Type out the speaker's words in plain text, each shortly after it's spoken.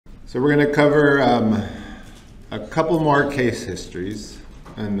So we're going to cover a couple more case histories,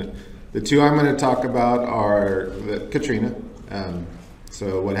 and the two I'm going to talk about are the Katrina,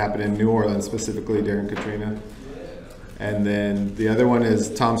 so what happened in New Orleans specifically during Katrina, and then the other one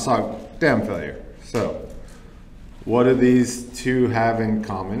is Tom Sauk Dam failure. So what do these two have in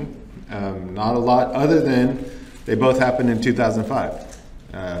common? Not a lot, other than they both happened in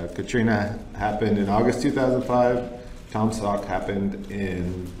 2005. Katrina happened in August 2005. Tom Sauk happened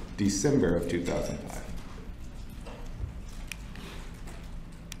in December of 2005.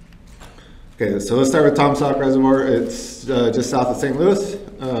 Okay, so let's start with Tom Sauk Reservoir. It's just south of St. Louis.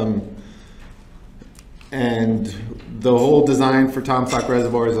 And the whole design for Tom Sauk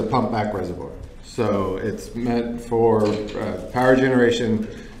Reservoir is a pump-back reservoir. So it's meant for power generation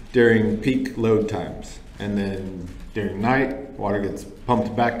during peak load times. And then during night, water gets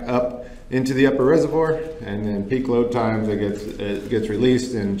pumped back up into the upper reservoir, and then peak load times it gets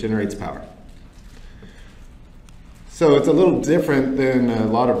released and generates power. So it's a little different than a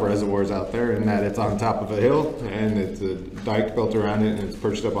lot of reservoirs out there in that it's on top of a hill and it's a dike built around it and it's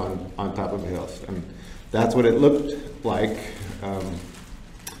perched up on top of a hill. And that's what it looked like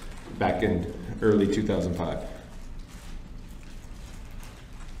back in early 2005.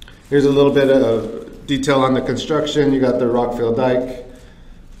 Here's a little bit of detail on the construction. You got the rock-filled dike.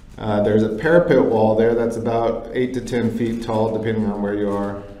 There's a parapet wall there that's about 8 to 10 feet tall, depending on where you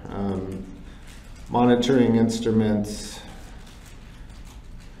are. Monitoring instruments.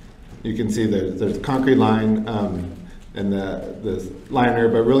 You can see there's a concrete line and the liner,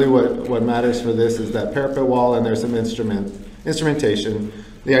 but really what matters for this is that parapet wall, and there's some instrumentation.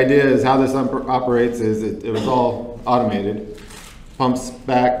 The idea is how this operates is it was all automated. Pumps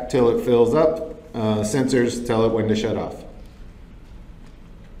back till it fills up. Sensors tell it when to shut off.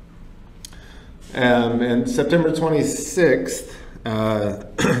 And September 26th,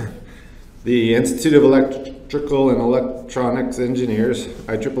 the Institute of Electrical and Electronics Engineers,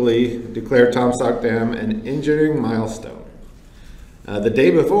 IEEE, declared Tom Sauk Dam an engineering milestone. The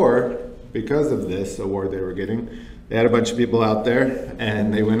day before, because of this award they were getting, they had a bunch of people out there,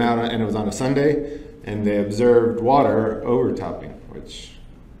 and they went out, and it was on a Sunday, and they observed water overtopping, which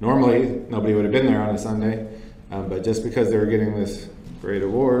normally nobody would have been there on a Sunday, but just because they were getting this great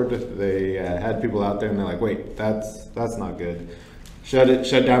award, they had people out there, and they're like, wait, that's not good.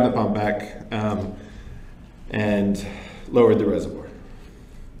 Shut down the pump back, and lowered the reservoir.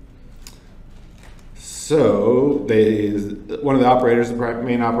 So one of the operators, the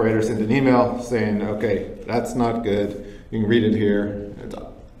main operator, sent an email saying, okay, that's not good. You can read it here. It's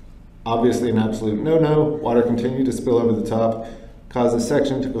obviously an absolute no-no. Water continued to spill over the top, cause the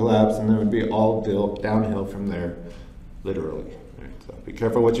section to collapse, and then it would be all downhill from there, literally. So be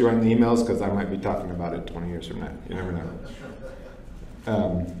careful what you write in the emails, because I might be talking about it 20 years from now. You never know.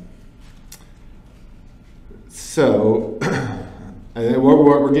 So what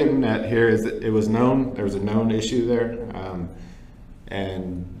we're getting at here is that it was known, there was a known issue there,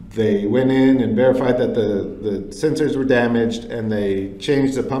 and they went in and verified that the sensors were damaged, and they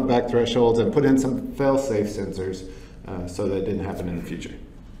changed the pump back thresholds and put in some fail-safe sensors so that it didn't happen in the future.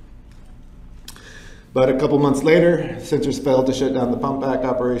 But a couple months later, sensors failed to shut down the pump back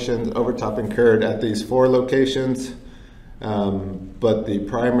operations. Overtopping occurred at these 4 locations. But the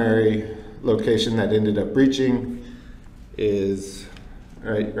primary location that ended up breaching is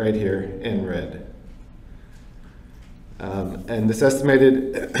right here in red. And this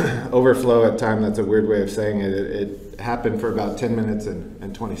estimated overflow at time, that's a weird way of saying it, it happened for about 10 minutes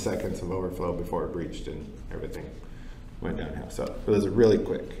and 20 seconds of overflow before it breached and everything went downhill. So it was really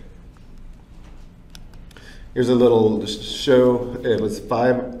quick. Here's a little show. It was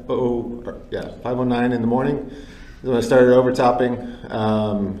 5:09 in the morning. When I started overtopping,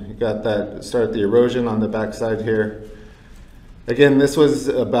 you got that, started the erosion on the backside here. Again, this was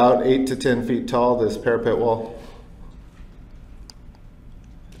about 8 to 10 feet tall, this parapet wall.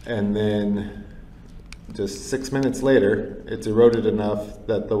 And then just 6 minutes later, it's eroded enough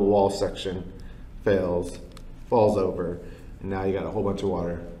that the wall section falls over, and now you got a whole bunch of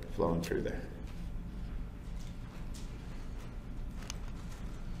water flowing through there.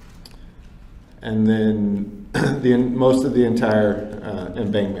 And then most of the entire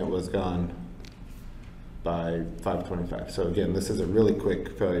embankment was gone by 5:25. So again, this is a really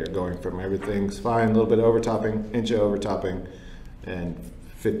quick failure, going from everything's fine, a little bit of overtopping, inch of overtopping, and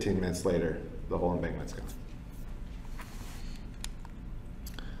 15 minutes later, the whole embankment's gone.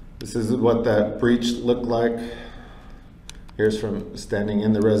 This is what that breach looked like. Here's from standing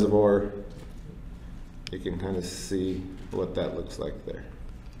in the reservoir. You can kind of see what that looks like there.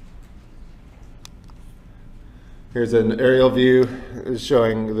 Here's an aerial view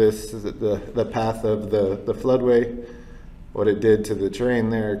showing this, the path of the floodway. What it did to the terrain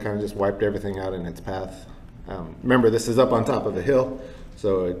there, kind of just wiped everything out in its path. Remember, this is up on top of a hill,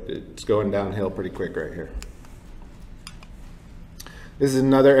 so it's going downhill pretty quick right here. This is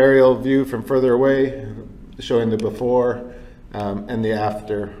another aerial view from further away, showing the before and the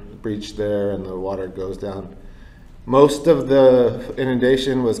after breach there, and the water goes down. Most of the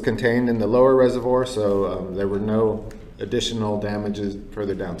inundation was contained in the lower reservoir, so there were no additional damages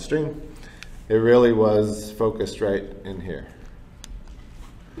further downstream. It really was focused right in here.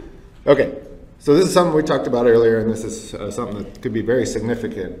 Okay, so this is something we talked about earlier, and this is something that could be very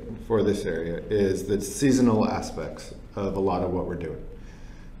significant for this area, is the seasonal aspects of a lot of what we're doing.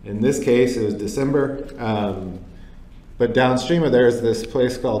 In this case, it was December, but downstream of there is this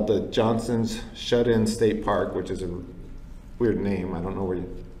place called the Johnson's Shut-In State Park, which is a weird name. I don't know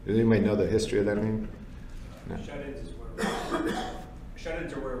does anybody know the history of that name? No.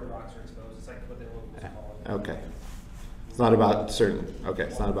 Shut-ins are where rocks are exposed. It's like what they locals call it. Okay. It's not about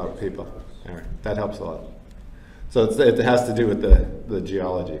it's not about people. All right, that helps a lot. So it has to do with the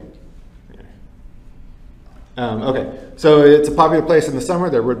geology. Okay, so it's a popular place in the summer.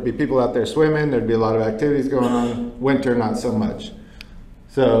 There would be people out there swimming. There'd be a lot of activities going on. Winter, not so much.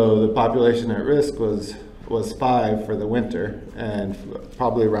 So the population at risk was 5 for the winter, and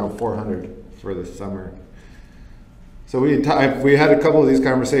probably around 400 for the summer. So we had a couple of these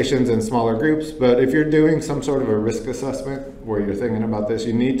conversations in smaller groups, but if you're doing some sort of a risk assessment where you're thinking about this,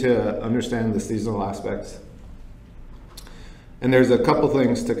 you need to understand the seasonal aspects. And there's a couple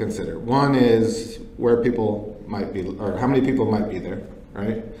things to consider. One is where people might be, or how many people might be there,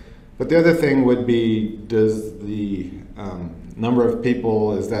 right? But the other thing would be, does the number of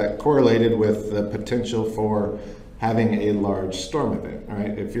people, is that correlated with the potential for having a large storm event,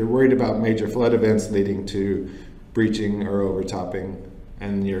 right? If you're worried about major flood events leading to breaching or overtopping,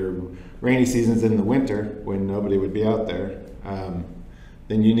 and your rainy season's in the winter when nobody would be out there,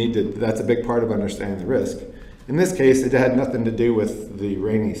 then you need to, that's a big part of understanding the risk. In this case, it had nothing to do with the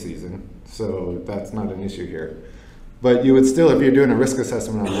rainy season, so that's not an issue here. But you would still, if you're doing a risk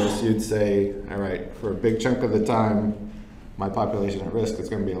assessment on this, you'd say, all right, for a big chunk of the time, my population at risk is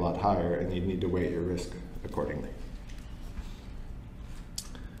going to be a lot higher, and you need to weight your risk accordingly.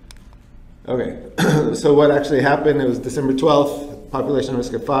 Okay, so what actually happened, it was December 12th, population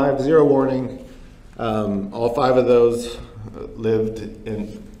risk of 5, 0 warning. All 5 of those lived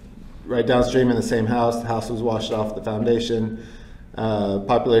right downstream in the same house. The house was washed off the foundation.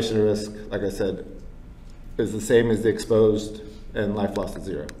 Population risk, like I said, is the same as the exposed, and life loss is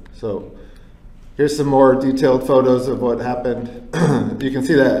 0. So here's some more detailed photos of what happened. You can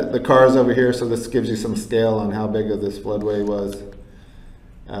see that the cars over here, so this gives you some scale on how big of this floodway was.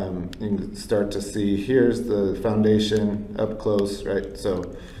 You can start to see, here's the foundation up close, right?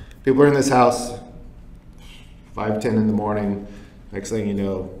 So people are in this house, 5:10 in the morning. Next thing you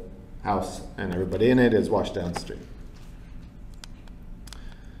know, house and everybody in it is washed downstream.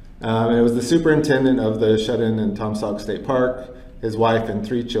 It was the superintendent of the shut-in in Tom Sauk State Park. His wife and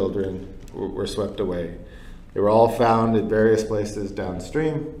 3 children were swept away. They were all found at various places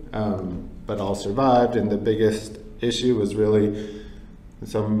downstream, but all survived. And the biggest issue was really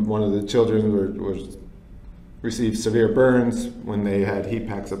one of the children received severe burns when they had heat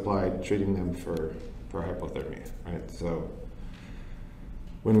packs applied, treating them for hypothermia, right? So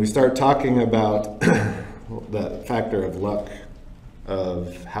when we start talking about the factor of luck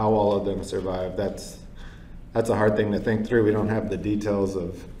of how all of them survived, that's a hard thing to think through. We don't have the details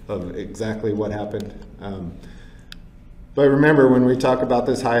of exactly what happened. But remember, when we talk about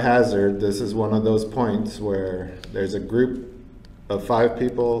this high hazard, this is one of those points where there's a group of 5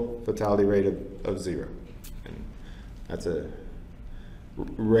 people, fatality rate of 0. And that's a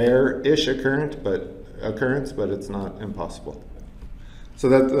rare-ish occurrence, but it's not impossible. So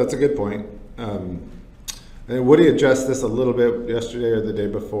that's a good point. And Woody addressed this a little bit yesterday or the day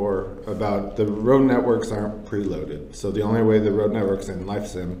before about the road networks aren't preloaded. So the only way the road networks in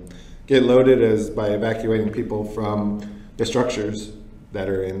LifeSim get loaded is by evacuating people from the structures that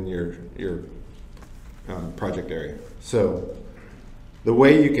are in your project area. So the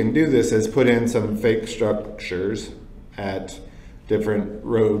way you can do this is put in some fake structures at different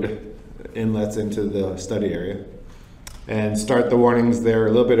road inlets into the study area, and start the warnings there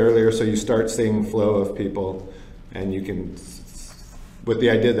a little bit earlier, so you start seeing flow of people, and you can, with the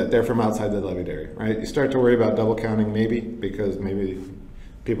idea that they're from outside the levied area, right? You start to worry about double counting maybe, because maybe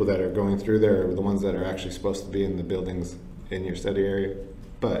people that are going through there are the ones that are actually supposed to be in the buildings in your study area.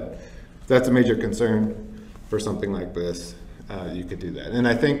 But if that's a major concern for something like this, you could do that. And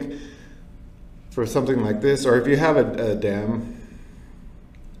I think for something like this, or if you have a dam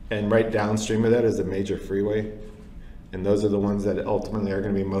and right downstream of that is a major freeway, and those are the ones that ultimately are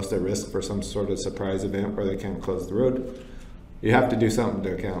going to be most at risk for some sort of surprise event where they can't close the road, you have to do something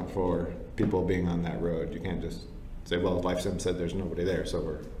to account for people being on that road. You can't just say, well, LifeSim said there's nobody there, so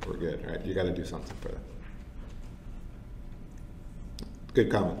we're good, right? You got to do something for that. Good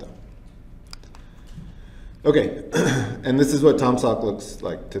comment, though. Okay, and this is what Tom Sock looks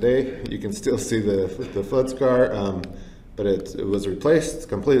like today. You can still see the flood scar, but it was replaced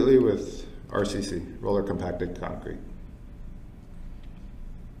completely with RCC, roller compacted concrete.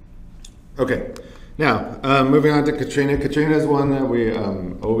 Okay, now moving on to Katrina. Katrina is one that we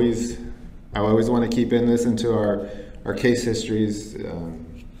I always want to keep in this into our case histories.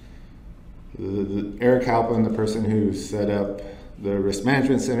 Eric Halpin, the person who set up the Risk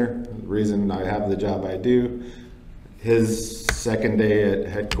Management Center, the reason I have the job I do, his second day at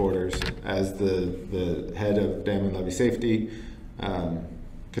headquarters as the head of dam and levee safety,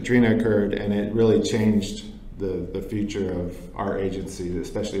 Katrina occurred, and it really changed the future of our agency,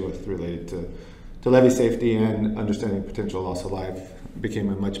 especially with related to levee safety and understanding potential loss of life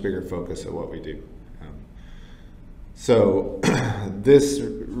became a much bigger focus of what we do. So this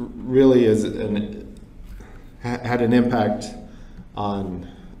really had an impact on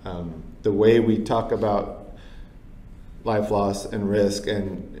the way we talk about life loss and risk.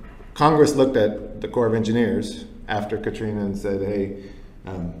 And Congress looked at the Corps of Engineers after Katrina and said, hey,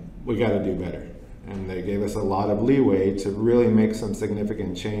 we got to do better. And they gave us a lot of leeway to really make some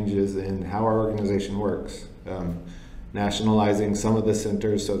significant changes in how our organization works. Nationalizing some of the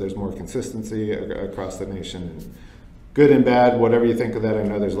centers so there's more consistency across the nation. And good and bad, whatever you think of that. I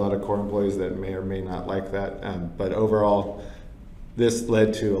know there's a lot of Corps employees that may or may not like that. But overall, this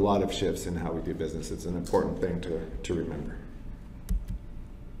led to a lot of shifts in how we do business. It's an important thing to remember.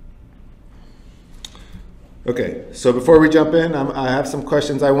 Okay, so before we jump in, I have some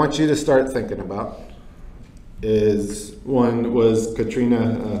questions I want you to start thinking about. Was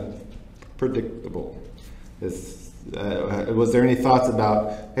Katrina predictable? Was there any thoughts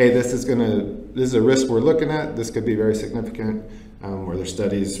about, hey, this is a risk we're looking at, this could be very significant? Were there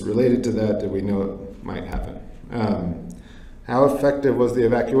studies related to that? Did we know it might happen? How effective was the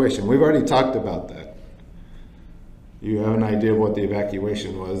evacuation? We've already talked about that. You have an idea of what the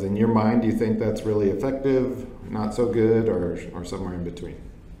evacuation was. In your mind, do you think that's really effective, not so good, or somewhere in between?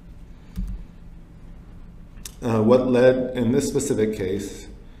 What led, in this specific case,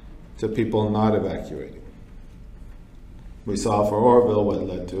 to people not evacuating? We saw for Oroville what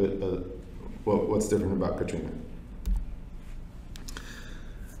led to it, but what's different about Katrina?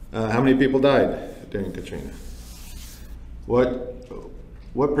 How many people died during Katrina?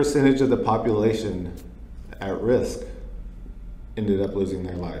 What percentage of the population at risk ended up losing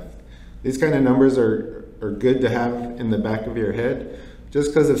their life? These kind of numbers are good to have in the back of your head, just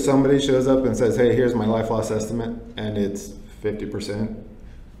because if somebody shows up and says, hey, here's my life loss estimate, and it's 50%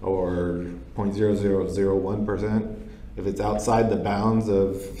 or 0.0001%, if it's outside the bounds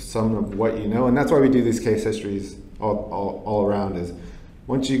of some of what you know, and that's why we do these case histories all around, is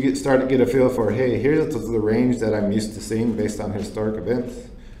once you start to get a feel for, hey, here's the range that I'm used to seeing based on historic events,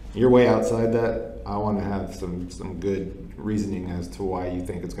 you're way outside that, I want to have some good reasoning as to why you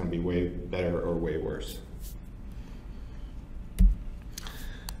think it's going to be way better or way worse.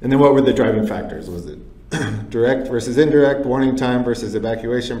 And then what were the driving factors? Was it direct versus indirect, warning time versus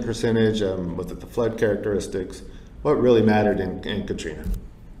evacuation percentage? Was it the flood characteristics? What really mattered in Katrina?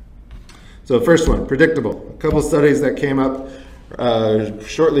 So the first one, predictable. A couple studies that came up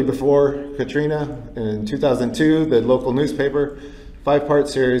shortly before Katrina. In 2002, the local newspaper, 5-part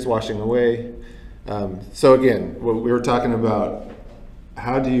series, Washing Away. So again, what we were talking about,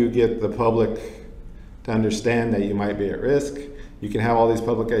 how do you get the public to understand that you might be at risk? You can have all these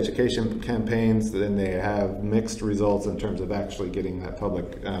public education campaigns, then they have mixed results in terms of actually getting that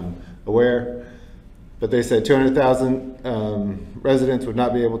public aware. But they said 200,000 residents would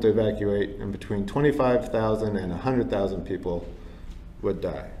not be able to evacuate, and between 25,000 and 100,000 people would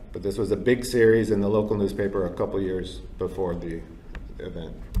die. But this was a big series in the local newspaper a couple years before the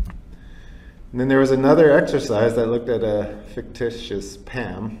event. And then there was another exercise that looked at a fictitious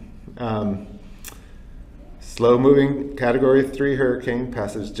PAM. Slow-moving Category 3 hurricane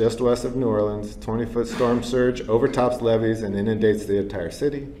passes just west of New Orleans. 20-foot storm surge overtops levees and inundates the entire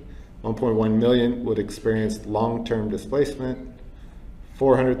city. 1.1 million would experience long-term displacement.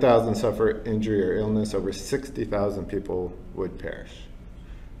 400,000 suffer injury or illness. Over 60,000 people would perish.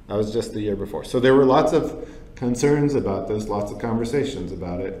 That was just the year before. So there were lots of concerns about this, lots of conversations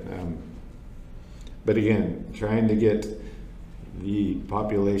about it. But again, trying to get the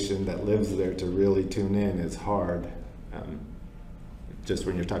population that lives there to really tune in is hard, just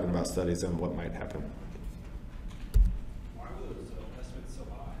when you're talking about studies on what might happen. Why were those estimates so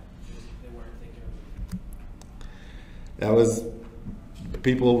high? They weren't thinking of. That was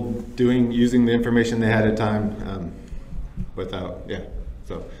people using the information they had at time without, yeah.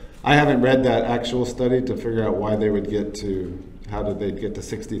 So I haven't read that actual study to figure out why they would get to, how did they get to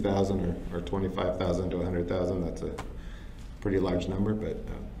 60,000 or 25,000 to 100,000. That's a pretty large number, but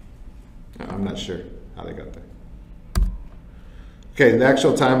I'm not sure how they got there. Okay, the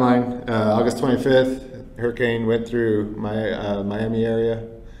actual timeline, August 25th, hurricane went through Miami area,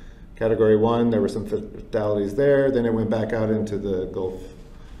 Category 1, there were some fatalities there, then it went back out into the Gulf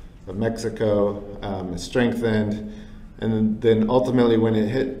of Mexico, it strengthened, and then ultimately when it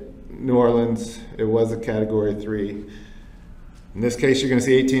hit New Orleans, it was a Category 3. In this case, you're going to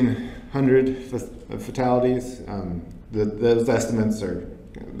see 1,800 fatalities. Those estimates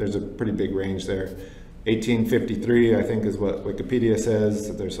there's a pretty big range there. 1853, I think, is what Wikipedia says.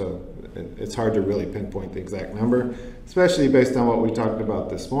 It's hard to really pinpoint the exact number, especially based on what we talked about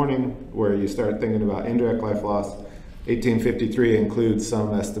this morning, where you start thinking about indirect life loss. 1853 includes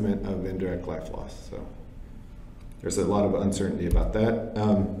some estimate of indirect life loss. So there's a lot of uncertainty about that.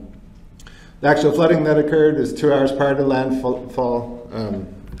 The actual flooding that occurred is 2 hours prior to landfall.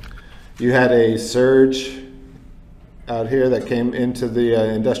 You had a surge out here that came into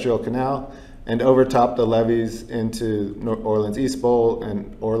the industrial canal and overtopped the levees into Orleans East Bowl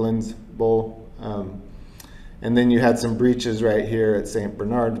and Orleans Bowl. And then you had some breaches right here at St.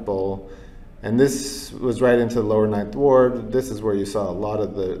 Bernard's Bowl. And this was right into the lower 9th Ward. This is where you saw a lot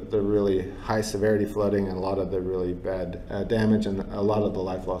of the really high severity flooding and a lot of the really bad damage, and a lot of the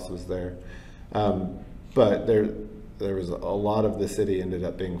life loss was there. But there was a lot of the city ended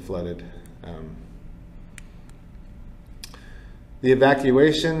up being flooded. The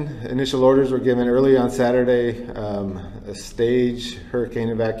evacuation, initial orders were given early on Saturday, a stage hurricane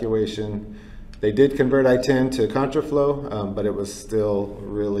evacuation. They did convert I-10 to contraflow, but it was still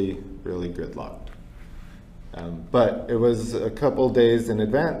really gridlocked. But it was a couple days in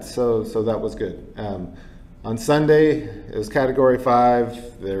advance, so that was good. On Sunday, it was Category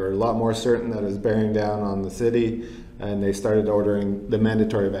 5. They were a lot more certain that it was bearing down on the city, and they started ordering the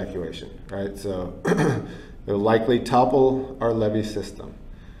mandatory evacuation, right? So it will likely topple our levee system.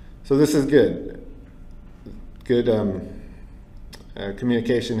 So this is good. Good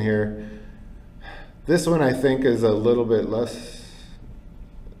communication here. This one I think is a little bit less,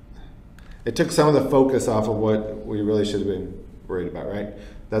 it took some of the focus off of what we really should have been worried about, right?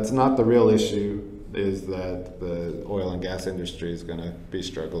 That's not the real issue, is that the oil and gas industry is going to be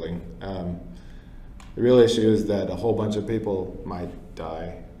struggling. The real issue is that a whole bunch of people might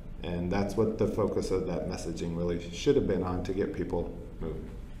die, and that's what the focus of that messaging really should have been on, to get people moving.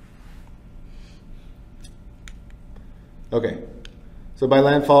 Okay, so by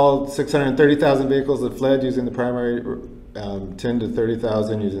landfall, 630,000 vehicles have fled using the primary, 10 to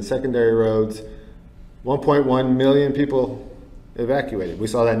 30,000 using secondary roads. 1.1 million people evacuated. We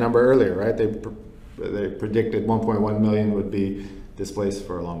saw that number earlier, right? They predicted 1.1 million would be displaced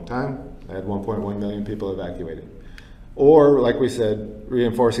for a long time. They had 1.1 million people evacuated. Or, like we said,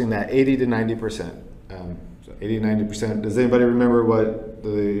 reinforcing that 80 to 90%. So 80 to 90%. Does anybody remember what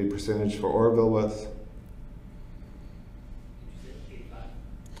the percentage for Oroville was?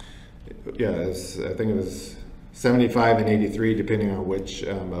 Yeah, I think it was 75 and 83, depending on which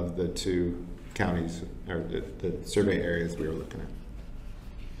of the two counties or the survey areas we were looking at.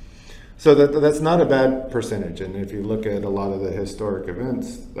 So that's not a bad percentage, and if you look at a lot of the historic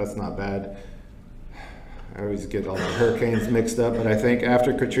events, that's not bad. I always get all the hurricanes mixed up, but I think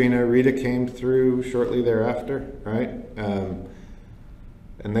after Katrina, Rita came through shortly thereafter, right?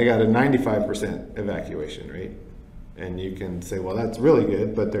 And they got a 95% evacuation rate. And you can say, well, that's really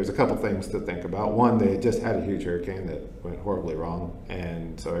good, but there's a couple things to think about. One, they just had a huge hurricane that went horribly wrong,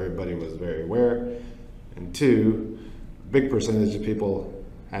 and so everybody was very aware. And two, a big percentage of people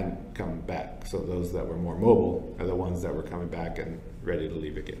hadn't come back. So those that were more mobile are the ones that were coming back and ready to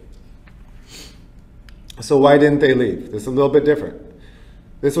leave again. So why didn't they leave? This is a little bit different.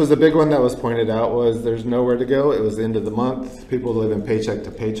 This was the big one that was pointed out, was there's nowhere to go. It was the end of the month. People living paycheck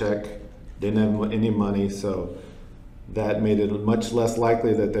to paycheck, didn't have any money, so that made it much less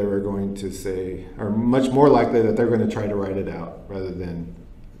likely that they were going to say, or much more likely that they're going to try to write it out rather than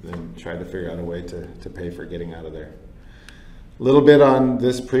try to figure out a way to pay for getting out of there. A little bit on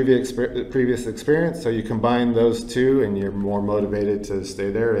this previous experience, so you combine those two and you're more motivated to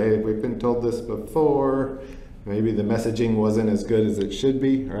stay there. Hey, we've been told this before. Maybe the messaging wasn't as good as it should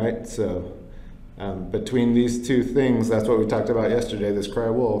be, right? So Between these two things, that's what we talked about yesterday, this cry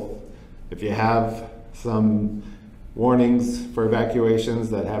wolf. If you have some warnings for evacuations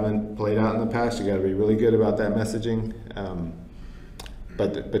that haven't played out in the past, you got to be really good about that messaging.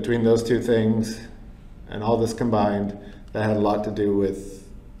 But between those two things and all this combined, that had a lot to do with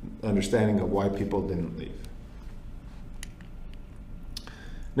understanding of why people didn't leave.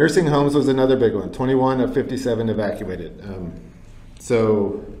 Nursing homes was another big one. 21 of 57 evacuated.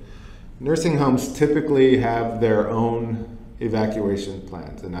 So nursing homes typically have their own evacuation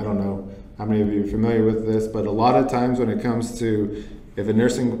plans. And I don't know how many of you are familiar with this, but a lot of times when it comes to if a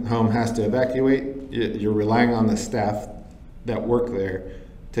nursing home has to evacuate, you're relying on the staff that work there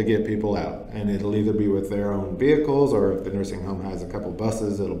to get people out. And it'll either be with their own vehicles, or if the nursing home has a couple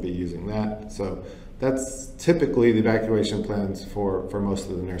buses, it'll be using that. So that's typically the evacuation plans for most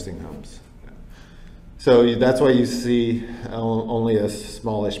of the nursing homes. So that's why you see only a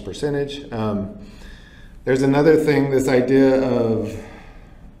smallish percentage. There's another thing, this idea of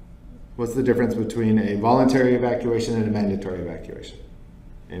what's the difference between a voluntary evacuation and a mandatory evacuation?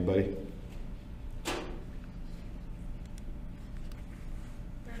 Anybody? For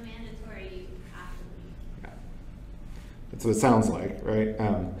mandatory, you have to leave. Yeah. That's what it sounds like, right?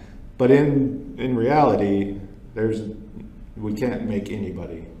 But in reality, we can't make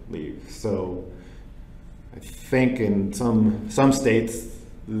anybody leave. So I think in some states,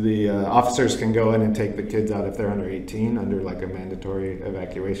 the officers can go in and take the kids out if they're under 18, under like a mandatory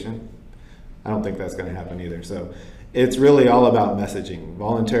evacuation. I don't think that's going to happen either. So it's really all about messaging,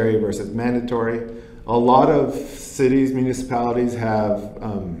 voluntary versus mandatory. A lot of cities, municipalities have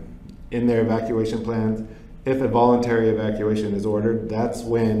in their evacuation plans, if a voluntary evacuation is ordered, that's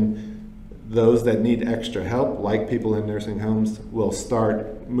when those that need extra help, like people in nursing homes, will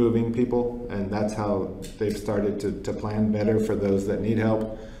start moving people, and that's how they've started to plan better for those that need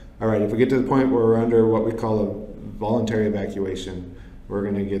help. All right, if we get to the point where we're under what we call a voluntary evacuation, we're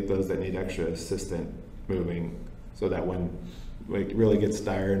going to get those that need extra assistance moving, so that when it really gets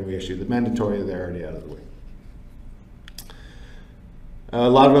dire and we issue the mandatory, they're already out of the way. A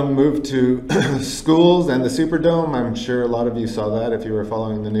lot of them moved to schools and the Superdome. I'm sure a lot of you saw that if you were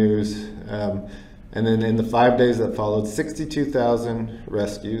following the news. And then in the 5 days that followed, 62,000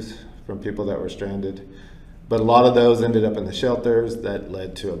 rescues from people that were stranded. But a lot of those ended up in the shelters. That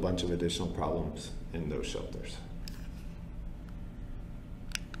led to a bunch of additional problems in those shelters.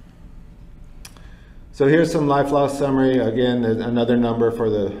 So here's some life loss summary. Again, another number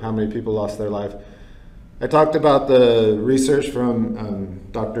for how many people lost their life. I talked about the research from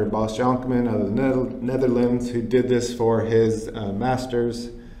Dr. Bas Jonkman out of the Netherlands, who did this for his master's.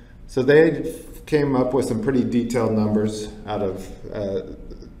 So they came up with some pretty detailed numbers out of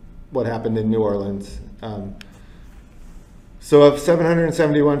what happened in New Orleans. So of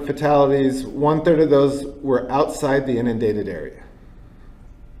 771 fatalities, 1/3 of those were outside the inundated area.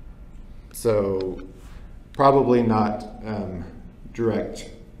 So probably not direct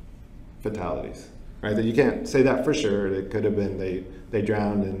fatalities. Right, that you can't say that for sure. It could have been they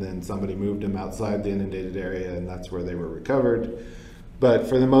drowned and then somebody moved them outside the inundated area and that's where they were recovered. But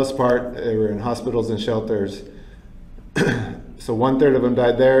for the most part, they were in hospitals and shelters. So 1/3 of them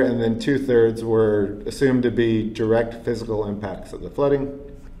died there, and then 2/3 were assumed to be direct physical impacts of the flooding.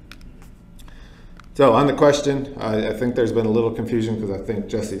 So on the question, I think there's been a little confusion because I think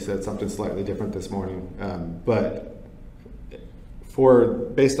Jesse said something slightly different this morning. But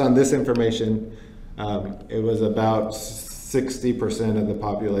based on this information, it was about 60% of the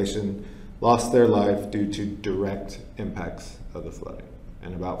population lost their life due to direct impacts of the flooding,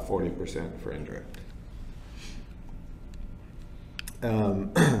 and about 40% for indirect.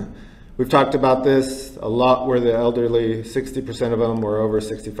 We've talked about this a lot, where the elderly, 60% of them were over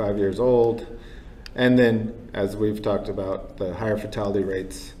 65 years old. And then, as we've talked about, the higher fatality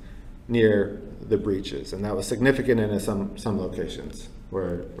rates near the breaches. And that was significant in some locations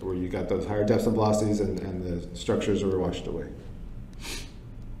where you got those higher depths and velocities and the structures were washed away.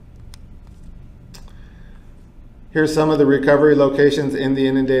 Here's some of the recovery locations in the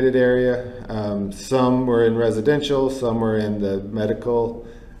inundated area. Some were in residential, some were in the medical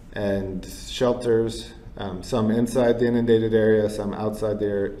and shelters, some inside the inundated area, some outside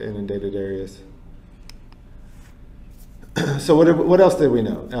the inundated areas. So what else did we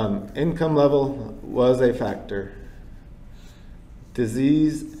know? Income level was a factor.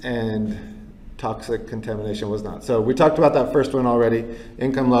 Disease and toxic contamination was not. So we talked about that first one already.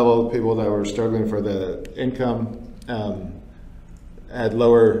 Income level, people that were struggling for the income had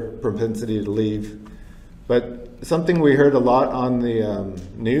lower propensity to leave. But something we heard a lot on the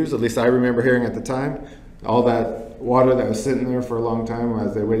news, at least I remember hearing at the time, all that water that was sitting there for a long time.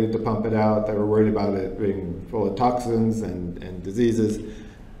 As they waited to pump it out, they were worried about it being full of toxins and diseases.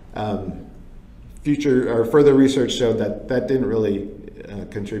 Further research showed that that didn't really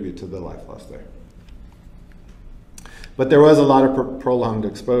contribute to the life loss there. But there was a lot of prolonged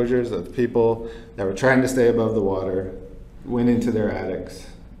exposures of people that were trying to stay above the water, went into their attics,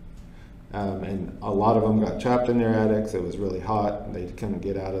 and a lot of them got trapped in their attics. It was really hot, and they couldn't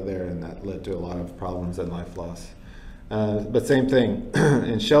get out of there, and that led to a lot of problems and life loss. But same thing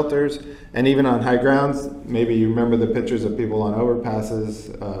in shelters and even on high grounds. Maybe you remember the pictures of people on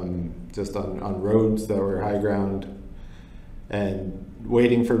overpasses, just on roads that were high ground, and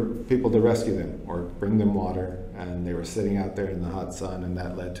waiting for people to rescue them or bring them water, and they were sitting out there in the hot sun, and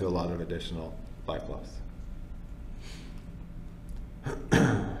that led to a lot of additional life loss.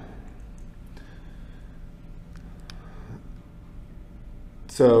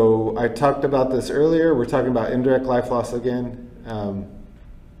 So I talked about this earlier. We're talking about indirect life loss again.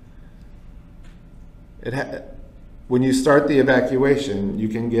 When you start the evacuation, you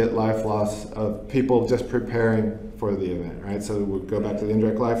can get life loss of people just preparing for the event, right? So we'll go back to the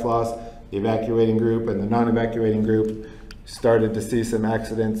indirect life loss. The evacuating group and the non-evacuating group started to see some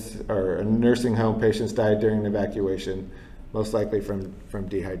accidents, or nursing home patients died during the evacuation, most likely from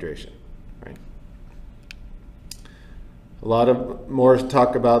dehydration, right? A lot of more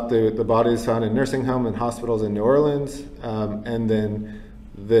talk about the bodies found in nursing home and hospitals in New Orleans, and then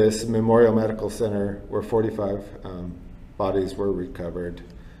this Memorial Medical Center where 45 bodies were recovered.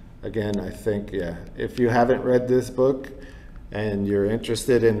 Again, I think, yeah, if you haven't read this book and you're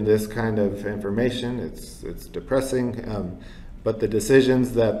interested in this kind of information, it's depressing, but the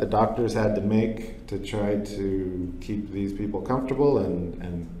decisions that the doctors had to make to try to keep these people comfortable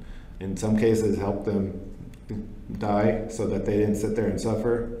and in some cases help them die so that they didn't sit there and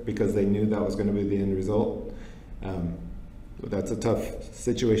suffer because they knew that was going to be the end result. That's a tough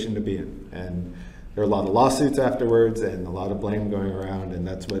situation to be in, and there are a lot of lawsuits afterwards and a lot of blame going around, and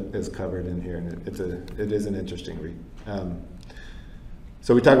that's what is covered in here, and it is an interesting read.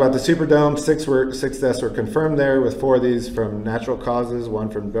 So we talk about the Superdome. Six deaths were confirmed there, with 4 of these from natural causes, 1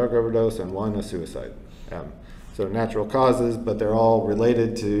 from drug overdose, and 1 a suicide. So natural causes, but they're all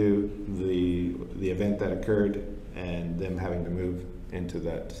related to the event that occurred and them having to move into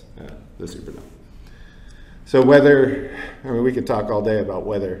the Superdome. So whether, I mean, we could talk all day about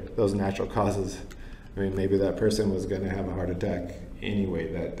whether those natural causes, I mean, maybe that person was going to have a heart attack anyway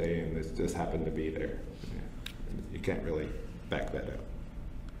that day and this just happened to be there. You can't really back that up.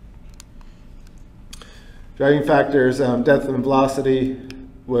 Driving factors, depth and velocity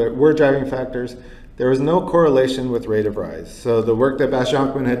were driving factors. There was no correlation with rate of rise. So the work that Bas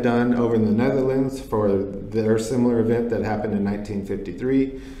Jonkman had done over in the Netherlands for their similar event that happened in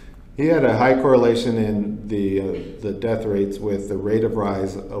 1953, he had a high correlation in the death rates with the rate of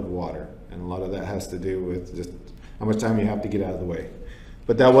rise of water. And a lot of that has to do with just how much time you have to get out of the way.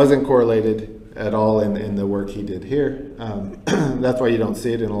 But that wasn't correlated at all in the work he did here. That's why you don't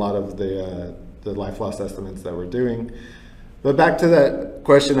see it in a lot of the life loss estimates that we're doing. But back to that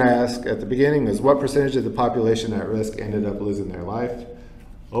question I asked at the beginning is what percentage of the population at risk ended up losing their life?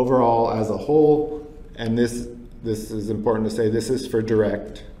 Overall, as a whole, and this is important to say, this is for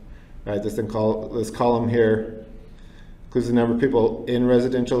direct, right? This column here includes the number of people in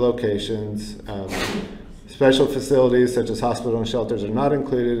residential locations. Special facilities such as hospital and shelters are not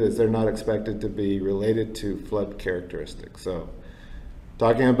included as they're not expected to be related to flood characteristics. So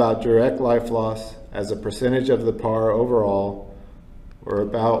talking about direct life loss as a percentage of the PAR overall, we're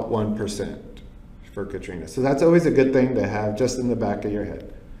about 1% for Katrina. So that's always a good thing to have just in the back of your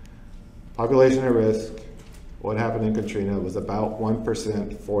head. Population at risk, what happened in Katrina was about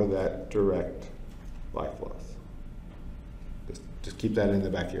 1% for that direct life loss. Just keep that in the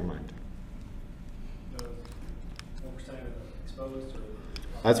back of your mind. 1% of exposed, or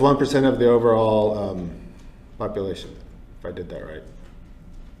That's 1% of the overall population, if I did that right.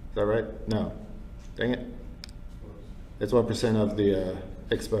 Is that right? No. Dang it. It's 1% of the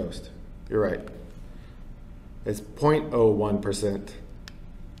exposed. You're right. It's 0.01%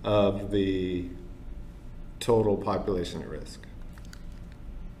 of the total population at risk.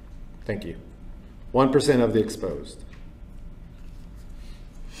 Thank you. 1% of the exposed.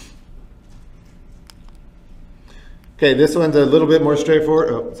 Okay, this one's a little bit more straightforward.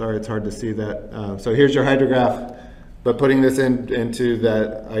 Oh, sorry, it's hard to see that. So here's your hydrograph, but putting this into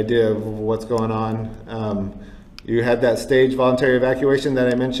that idea of what's going on. You had that staged voluntary evacuation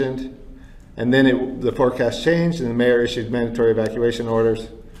that I mentioned, and then the forecast changed and the mayor issued mandatory evacuation orders,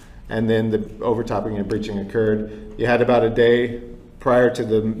 and then the overtopping and breaching occurred. You had about a day prior to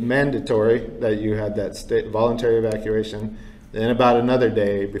the mandatory, that you had that state voluntary evacuation, then about another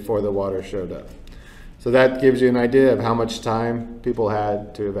day before the water showed up. So that gives you an idea of how much time people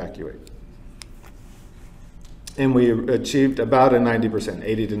had to evacuate. And we achieved about a 90%,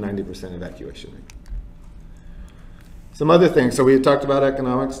 80 to 90% evacuation rate. Some other things, so we had talked about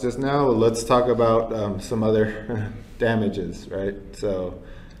economics just now. Let's talk about some other damages, right? So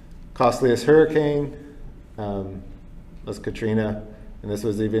costliest hurricane was Katrina, and this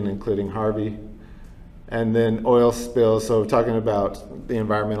was even including Harvey. And then oil spills, so talking about the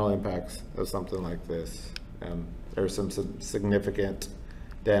environmental impacts of something like this. There are some significant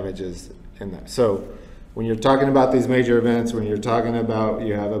damages in that. So when you're talking about these major events, when you're talking about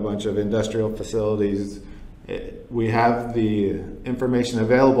you have a bunch of industrial facilities, we have the information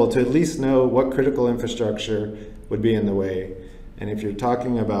available to at least know what critical infrastructure would be in the way. And if you're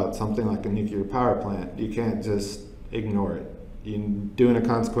talking about something like a nuclear power plant, you can't just ignore it. You're doing a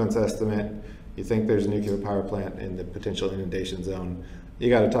consequence estimate, you think there's a nuclear power plant in the potential inundation zone, you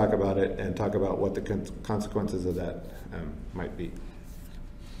got to talk about it and talk about what the consequences of that might be.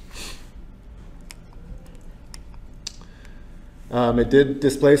 It did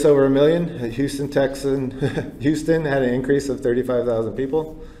displace over 1 million. Houston had an increase of 35,000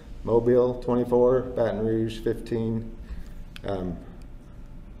 people. Mobile, 24. Baton Rouge, 15.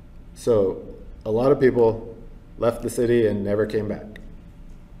 So a lot of people left the city and never came back.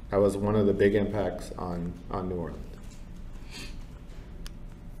 That was one of the big impacts on New Orleans.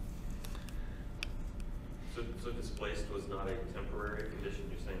 So displaced was not a temporary condition?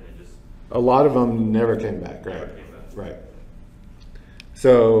 You're saying they just... A lot of them never came back, right? Never came back. Right.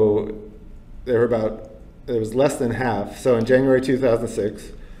 So there was less than half. So in January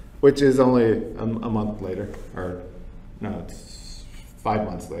 2006, which is only a month later, or no, it's 5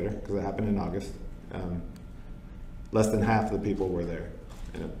 months later, because it happened in August. Less than half the people were there.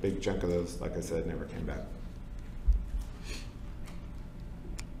 And a big chunk of those, like I said, never came back.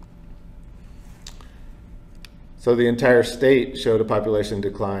 So the entire state showed a population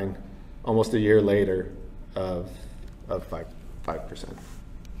decline almost a year later of 5%.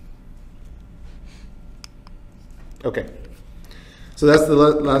 Okay, so that's the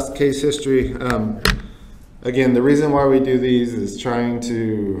last case history. Again, the reason why we do these is trying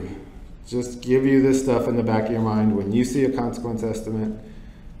to just give you this stuff in the back of your mind when you see a consequence estimate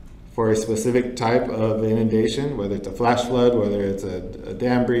for a specific type of inundation, whether it's a flash flood, whether it's a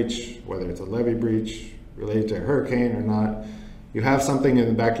dam breach, whether it's a levee breach related to a hurricane or not. You have something in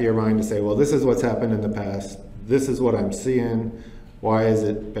the back of your mind to say, well, this is what's happened in the past. This is what I'm seeing. Why is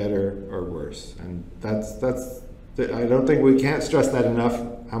it better or worse? And I don't think we can't stress that enough,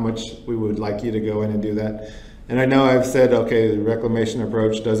 how much we would like you to go in and do that. And I know I've said, okay, the reclamation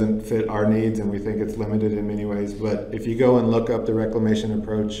approach doesn't fit our needs and we think it's limited in many ways, but if you go and look up the reclamation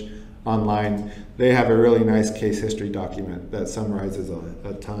approach online, they have a really nice case history document that summarizes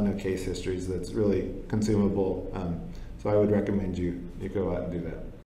a ton of case histories that's really consumable. So I would recommend you go out and do that.